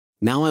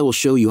Now I will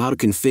show you how to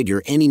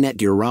configure any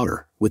NETGEAR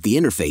router with the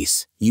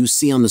interface you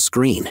see on the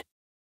screen.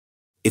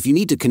 If you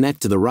need to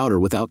connect to the router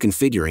without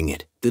configuring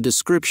it, the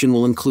description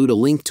will include a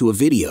link to a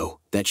video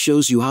that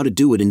shows you how to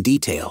do it in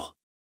detail.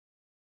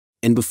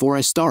 And before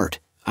I start,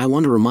 I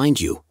want to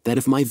remind you that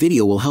if my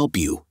video will help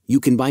you,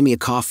 you can buy me a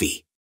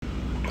coffee.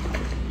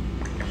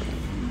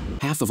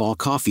 Half of all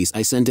coffees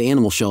I send to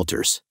animal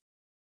shelters.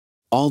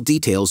 All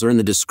details are in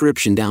the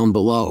description down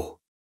below.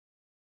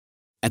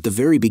 At the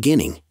very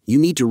beginning, you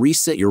need to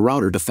reset your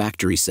router to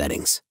factory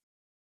settings.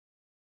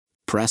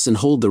 Press and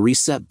hold the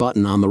reset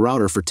button on the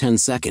router for 10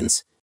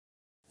 seconds,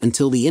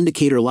 until the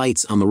indicator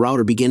lights on the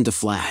router begin to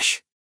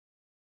flash.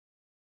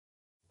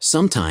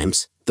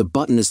 Sometimes, the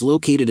button is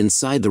located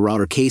inside the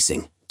router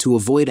casing to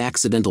avoid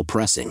accidental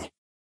pressing.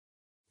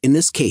 In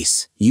this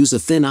case, use a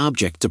thin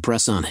object to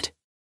press on it.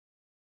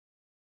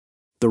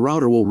 The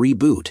router will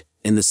reboot,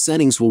 and the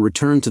settings will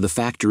return to the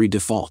factory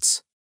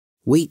defaults.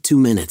 Wait 2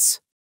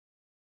 minutes.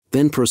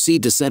 Then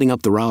proceed to setting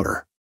up the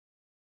router.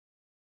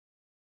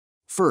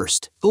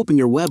 First, open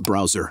your web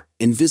browser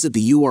and visit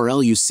the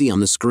URL you see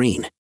on the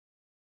screen.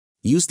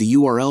 Use the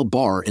URL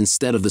bar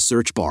instead of the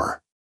search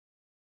bar.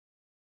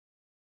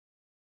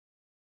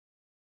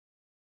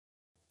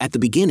 At the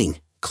beginning,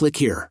 click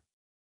here.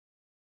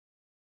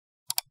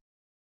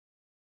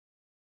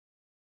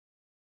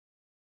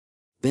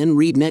 Then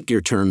read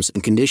NETGEAR terms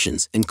and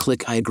conditions and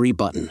click I agree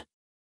button.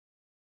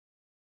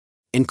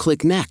 And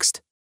click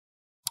Next.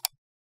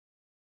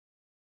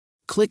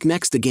 Click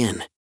Next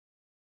again.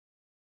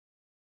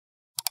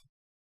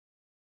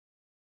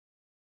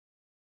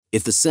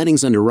 If the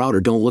settings on your router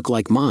don't look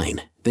like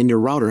mine, then your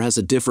router has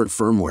a different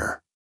firmware.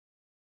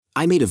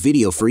 I made a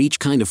video for each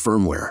kind of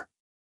firmware.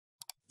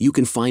 You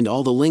can find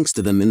all the links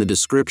to them in the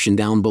description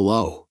down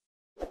below.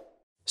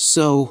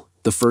 So,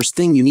 the first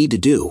thing you need to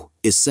do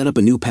is set up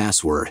a new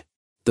password.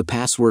 The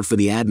password for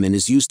the admin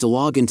is used to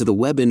log into the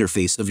web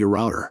interface of your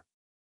router.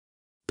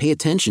 Pay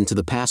attention to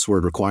the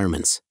password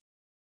requirements.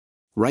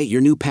 Write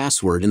your new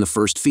password in the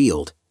first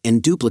field,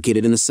 and duplicate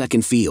it in the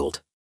second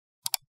field.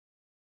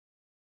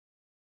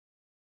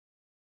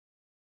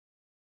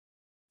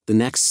 The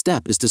next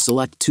step is to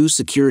select 2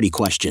 security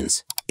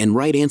questions, and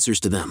write answers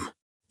to them.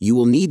 You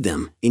will need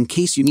them in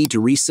case you need to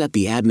reset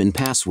the admin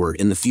password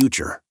in the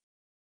future.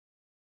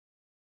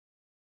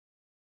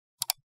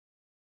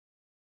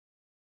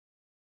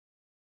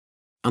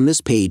 On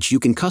this page, you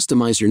can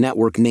customize your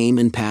network name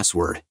and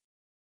password.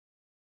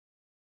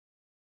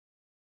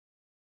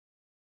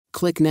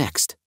 Click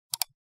Next.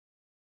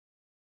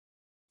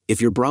 If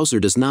your browser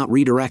does not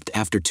redirect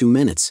after 2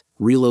 minutes,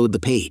 reload the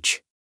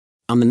page.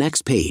 On the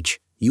next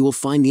page, you will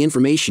find the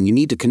information you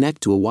need to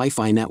connect to a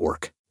Wi-Fi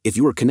network. If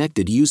you are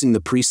connected using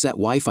the preset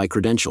Wi-Fi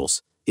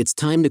credentials, it's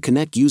time to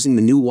connect using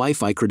the new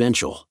Wi-Fi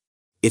credential.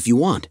 If you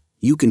want,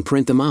 you can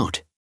print them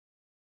out.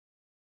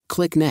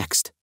 Click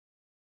Next.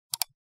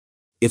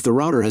 If the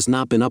router has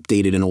not been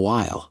updated in a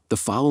while, the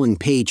following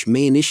page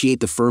may initiate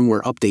the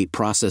firmware update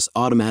process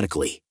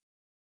automatically.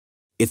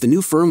 If the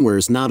new firmware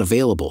is not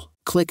available,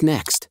 click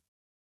Next.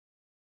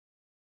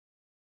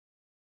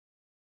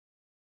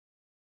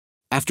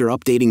 After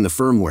updating the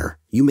firmware,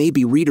 you may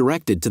be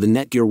redirected to the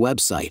NETGEAR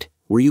website,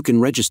 where you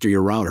can register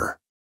your router.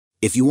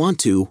 If you want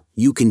to,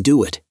 you can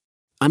do it.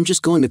 I'm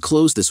just going to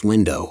close this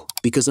window,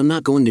 because I'm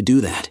not going to do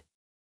that.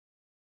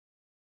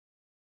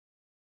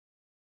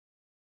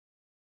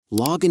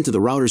 Log into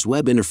the router's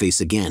web interface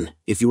again,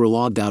 if you were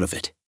logged out of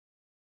it.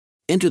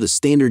 Enter the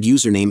standard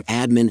username,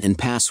 admin, and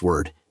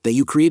password that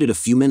you created a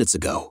few minutes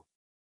ago.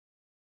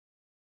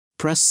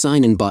 Press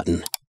Sign In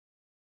button.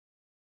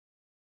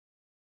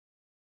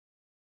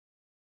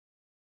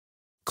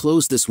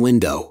 Close this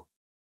window.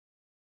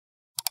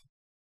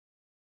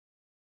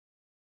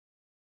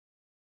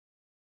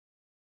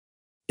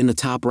 In the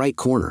top right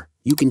corner,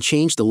 you can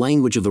change the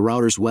language of the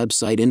router's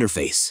website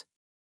interface.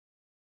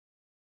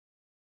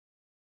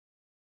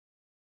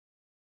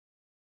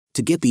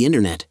 To get the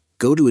internet,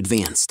 go to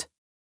Advanced.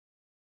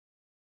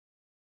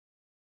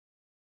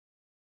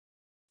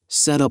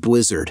 Setup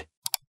Wizard.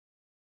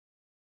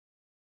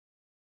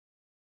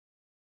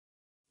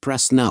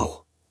 Press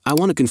No. I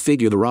want to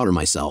configure the router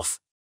myself.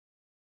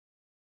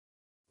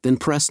 Then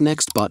press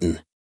Next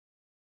button.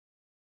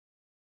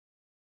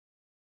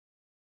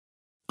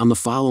 On the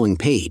following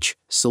page,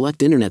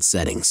 select Internet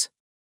Settings.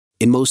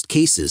 In most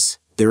cases,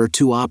 there are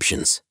 2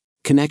 options: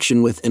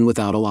 connection with and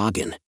without a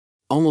login.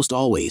 Almost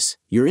always,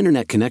 your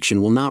internet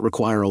connection will not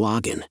require a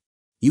login.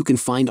 You can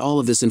find all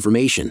of this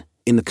information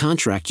in the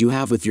contract you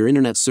have with your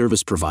internet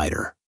service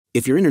provider.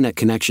 If your internet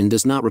connection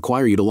does not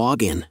require you to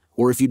log in,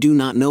 or if you do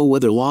not know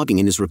whether logging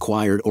in is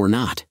required or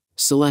not,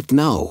 select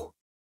No.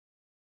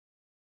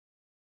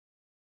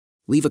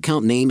 Leave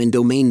account name and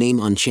domain name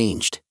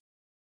unchanged.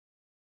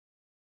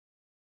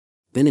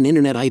 Then in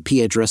Internet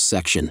IP address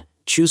section,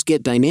 choose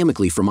Get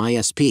Dynamically from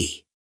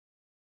ISP.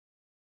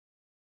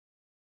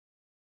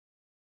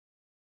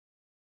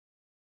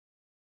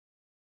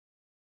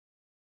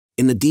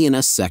 In the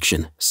DNS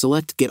section,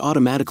 select Get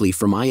Automatically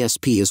from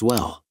ISP as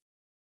well.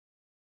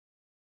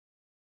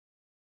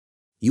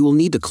 You will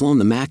need to clone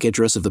the MAC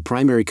address of the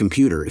primary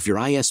computer if your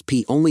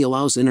ISP only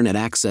allows internet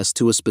access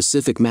to a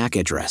specific MAC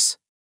address.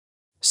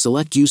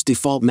 Select Use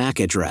Default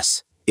MAC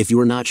Address if you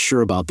are not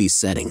sure about these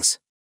settings.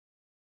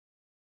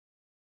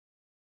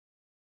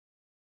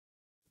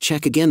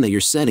 Check again that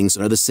your settings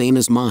are the same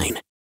as mine.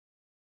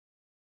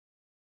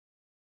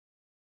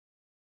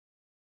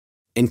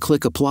 And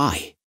click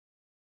Apply.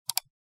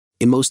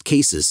 In most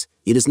cases,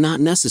 it is not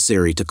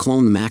necessary to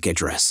clone the MAC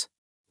address.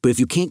 But if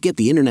you can't get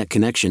the internet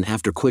connection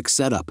after quick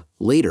setup,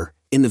 later,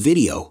 in the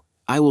video,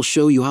 I will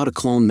show you how to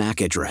clone MAC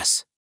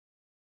address.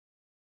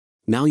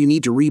 Now you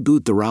need to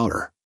reboot the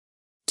router.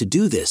 To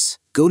do this,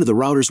 go to the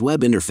router's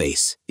web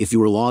interface if you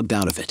were logged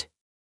out of it.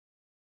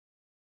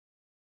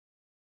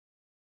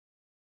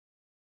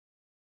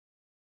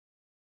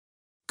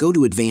 Go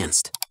to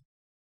Advanced.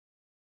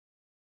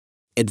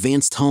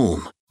 Advanced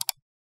Home.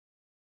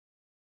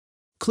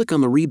 Click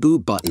on the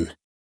Reboot button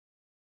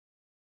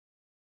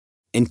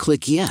and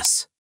click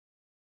Yes.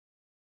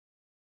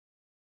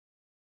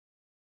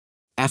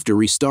 After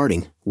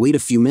restarting, wait a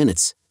few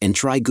minutes and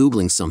try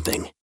Googling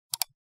something.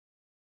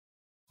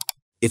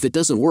 If it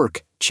doesn't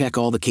work, check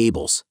all the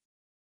cables.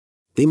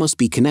 They must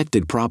be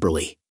connected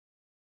properly.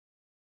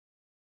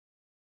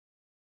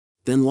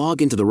 Then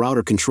log into the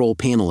router control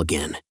panel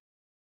again.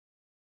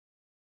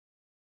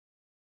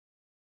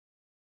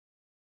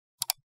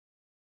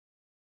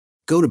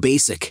 Go to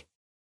Basic,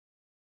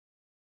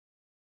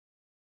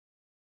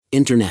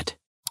 Internet,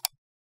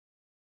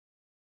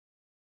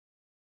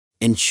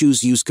 and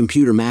choose Use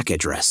Computer MAC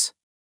Address.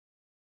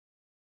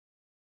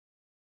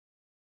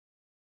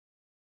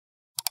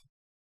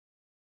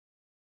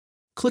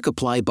 Click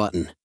Apply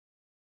button.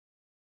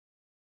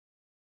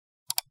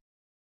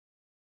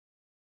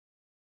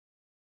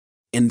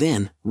 And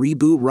then,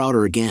 reboot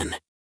router again.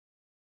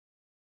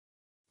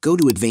 Go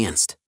to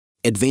Advanced,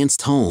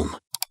 Advanced Home.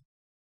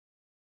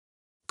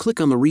 Click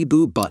on the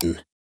Reboot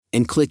button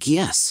and click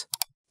Yes.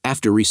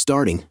 After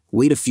restarting,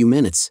 wait a few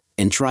minutes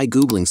and try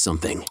Googling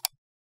something.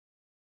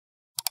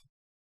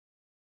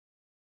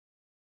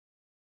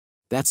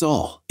 That's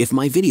all. If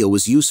my video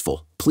was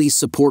useful, please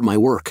support my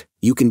work.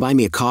 You can buy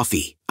me a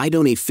coffee. I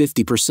donate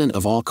 50%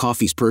 of all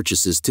coffee's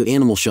purchases to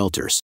animal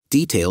shelters.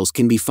 Details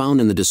can be found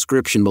in the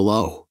description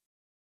below.